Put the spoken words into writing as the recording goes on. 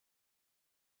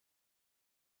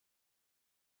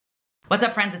What's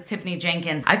up, friends? It's Tiffany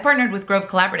Jenkins. I've partnered with Grove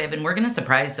Collaborative and we're gonna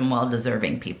surprise some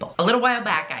well-deserving people. A little while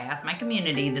back, I asked my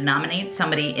community to nominate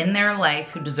somebody in their life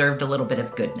who deserved a little bit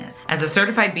of goodness. As a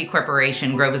certified B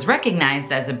Corporation, Grove is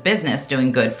recognized as a business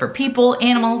doing good for people,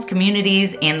 animals,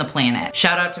 communities, and the planet.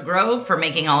 Shout out to Grove for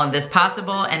making all of this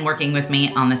possible and working with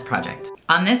me on this project.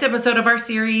 On this episode of our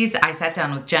series, I sat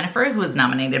down with Jennifer, who was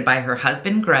nominated by her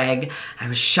husband, Greg. I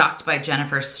was shocked by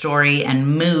Jennifer's story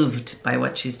and moved by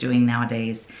what she's doing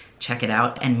nowadays. Check it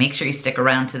out and make sure you stick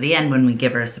around to the end when we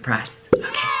give her a surprise. Okay,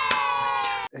 let's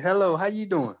do it. Hello, how you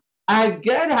doing? I'm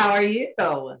good, how are you?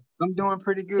 I'm doing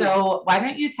pretty good. So why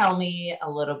don't you tell me a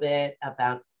little bit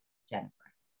about Jennifer?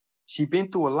 She been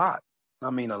through a lot. I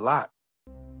mean, a lot.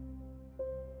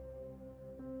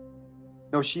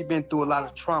 She been through a lot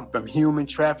of trauma, from human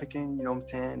trafficking, you know what I'm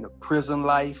saying, to prison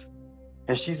life.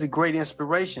 And she's a great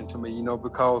inspiration to me,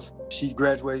 because she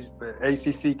graduated at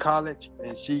ACC College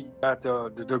and she got the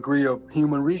degree of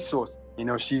human resources.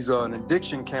 She's an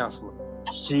addiction counselor.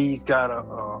 She's got a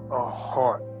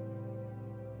heart.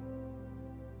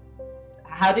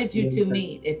 How did you two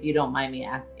meet, if you don't mind me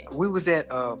asking? We was at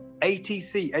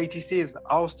ATC. ATC is the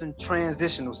Austin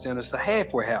Transitional Center. It's a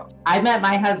halfway house. I met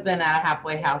my husband at a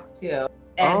halfway house too.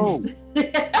 And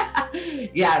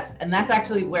yes, and that's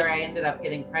actually where I ended up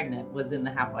getting pregnant, was in the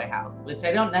halfway house, which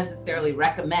I don't necessarily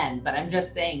recommend, but I'm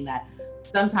just saying that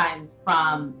sometimes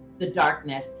from the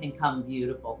darkness can come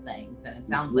beautiful things, and it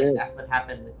sounds like that's what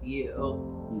happened with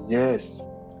you. Yes.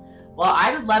 Well,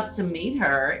 I would love to meet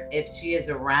her if she is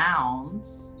around.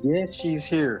 Yes, she's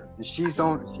here. She's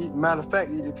on. Matter of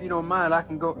fact, if you don't mind, I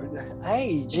can go.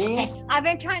 Hey, Jen. I've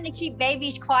been trying to keep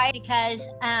babies quiet because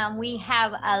we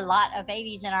have a lot of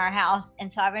babies in our house.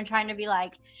 And so I've been trying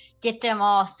to get them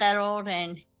all settled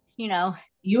and,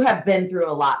 You have been through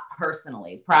a lot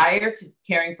personally prior to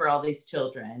caring for all these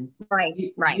children. Right.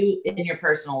 You in your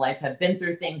personal life have been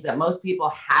through things that most people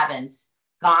haven't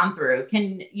gone through.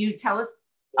 Can you tell us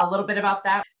a little bit about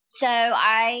that? So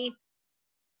I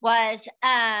was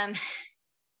in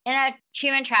a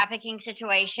human trafficking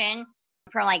situation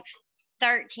from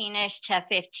 13ish to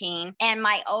 15. And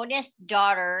my oldest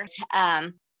daughter's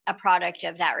a product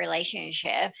of that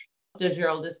relationship. Does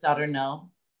your oldest daughter know?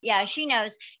 Yeah, she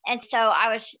knows. And so I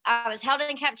was held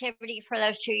in captivity for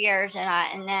those 2 years.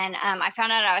 And then I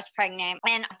found out I was pregnant.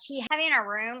 And he had me in a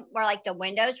room where the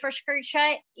windows were screwed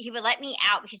shut. He would let me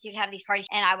out because he'd have these parties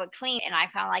and I would clean. And I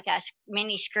found a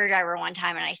mini screwdriver one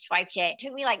time and I swiped it. It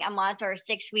took me a month or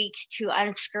 6 weeks to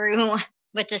unscrew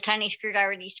with this tiny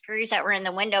screwdriver, these screws that were in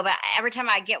the window. But every time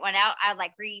I get one out, I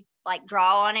would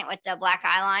draw on it with the black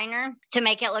eyeliner to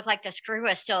make it look like the screw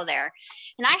was still there.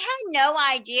 And I had no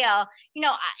idea,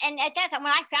 and at that time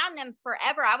when I found them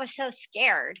forever, I was so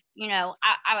scared, I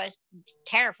was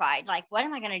terrified. What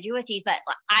am I going to do with these? But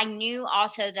I knew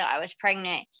also that I was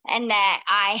pregnant and that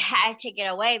I had to get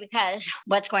away because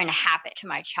what's going to happen to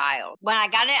my child? When I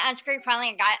got it unscrewed,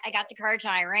 finally I got the courage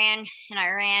and I ran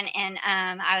and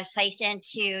I was placed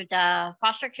into the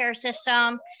foster care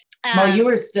system. Well, you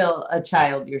were still a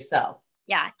child yourself.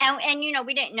 Yeah. And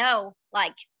we didn't know,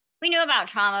 we knew about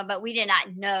trauma, but we did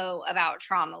not know about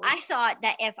trauma. I thought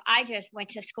that if I just went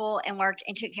to school and worked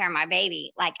and took care of my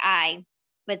baby,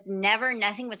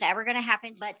 nothing was ever going to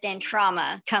happen. But then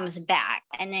trauma comes back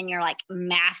and then you're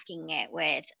masking it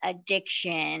with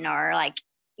addiction or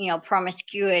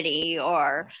promiscuity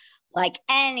or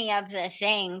any of the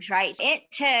things, right? It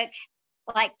took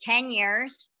 10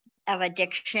 years of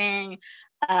addiction,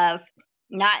 of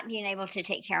not being able to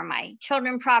take care of my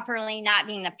children properly, not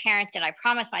being the parent that I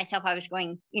promised myself I was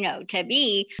going, to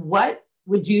be. What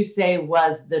would you say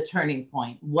was the turning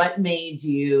point? What made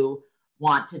you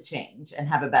want to change and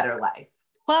have a better life?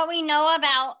 What we know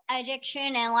about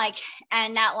addiction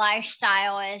and that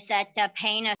lifestyle is that the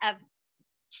pain of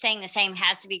staying the same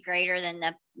has to be greater than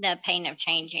the pain of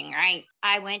changing, right?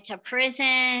 I went to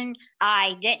prison.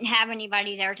 I didn't have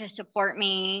anybody there to support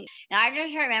me. And I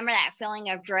just remember that feeling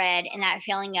of dread and that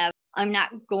feeling of, I'm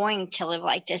not going to live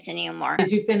like this anymore.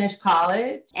 Did you finish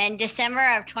college? In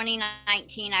December of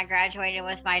 2019, I graduated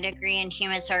with my degree in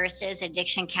human services,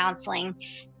 addiction counseling,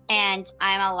 and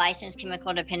I'm a licensed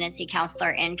chemical dependency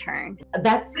counselor intern.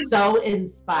 That's so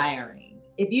inspiring.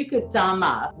 If you could sum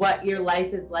up what your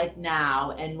life is like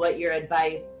now and what your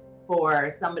advice for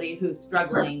somebody who's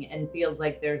struggling and feels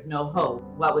like there's no hope,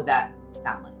 what would that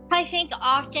sound like? I think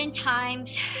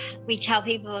oftentimes we tell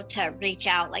people to reach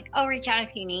out, reach out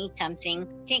if you need something.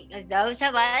 I think those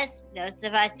of us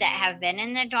that have been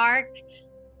in the dark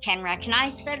can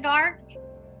recognize the dark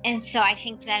And so I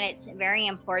think that it's very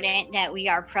important that we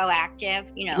are proactive,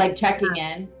 you know. Like checking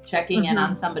in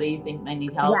on somebody you think might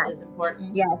need help is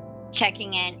important. Yes.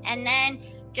 checking in. And then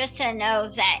just to know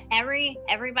that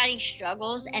everybody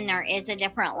struggles, and there is a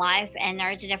different life, and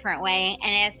there's a different way.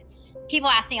 And if people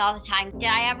ask me all the time, did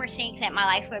I ever think that my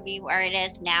life would be where it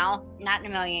is now? Not in a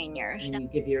million years. And you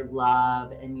give your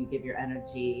love and you give your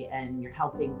energy, and you're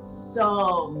helping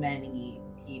so many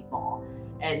people.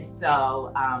 And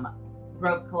so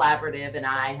Grove Collaborative and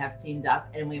I have teamed up,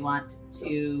 and we want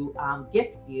to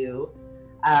gift you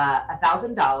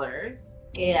 $1,000.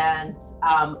 And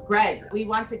Greg, we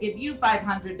want to give you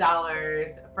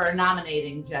 $500 for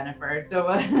nominating Jennifer.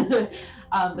 So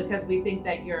because we think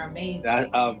that you're amazing.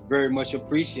 I very much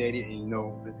appreciate it. You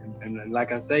know, and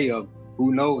like I say,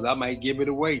 who knows? I might give it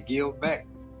away, give back.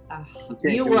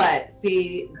 You would.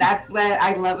 See, that's what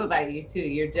I love about you too.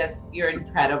 You're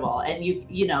incredible, and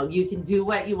you know, you can do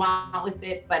what you want with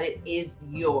it, but it is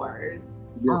yours.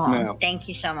 Yes, ma'am. Thank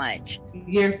you so much.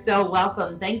 You're so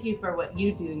welcome. Thank you for what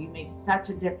you do. You make such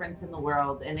a difference in the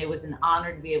world, and it was an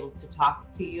honor to be able to talk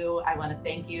to you. I want to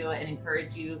thank you and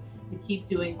encourage you to keep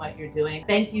doing what you're doing.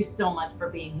 Thank you so much for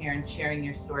being here and sharing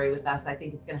your story with us. I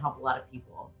think it's going to help a lot of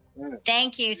people.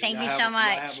 Thank you. Thank you so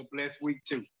much. Have a blessed week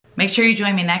too. Make sure you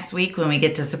join me next week when we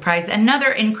get to surprise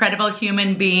another incredible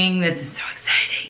human being. This is so exciting.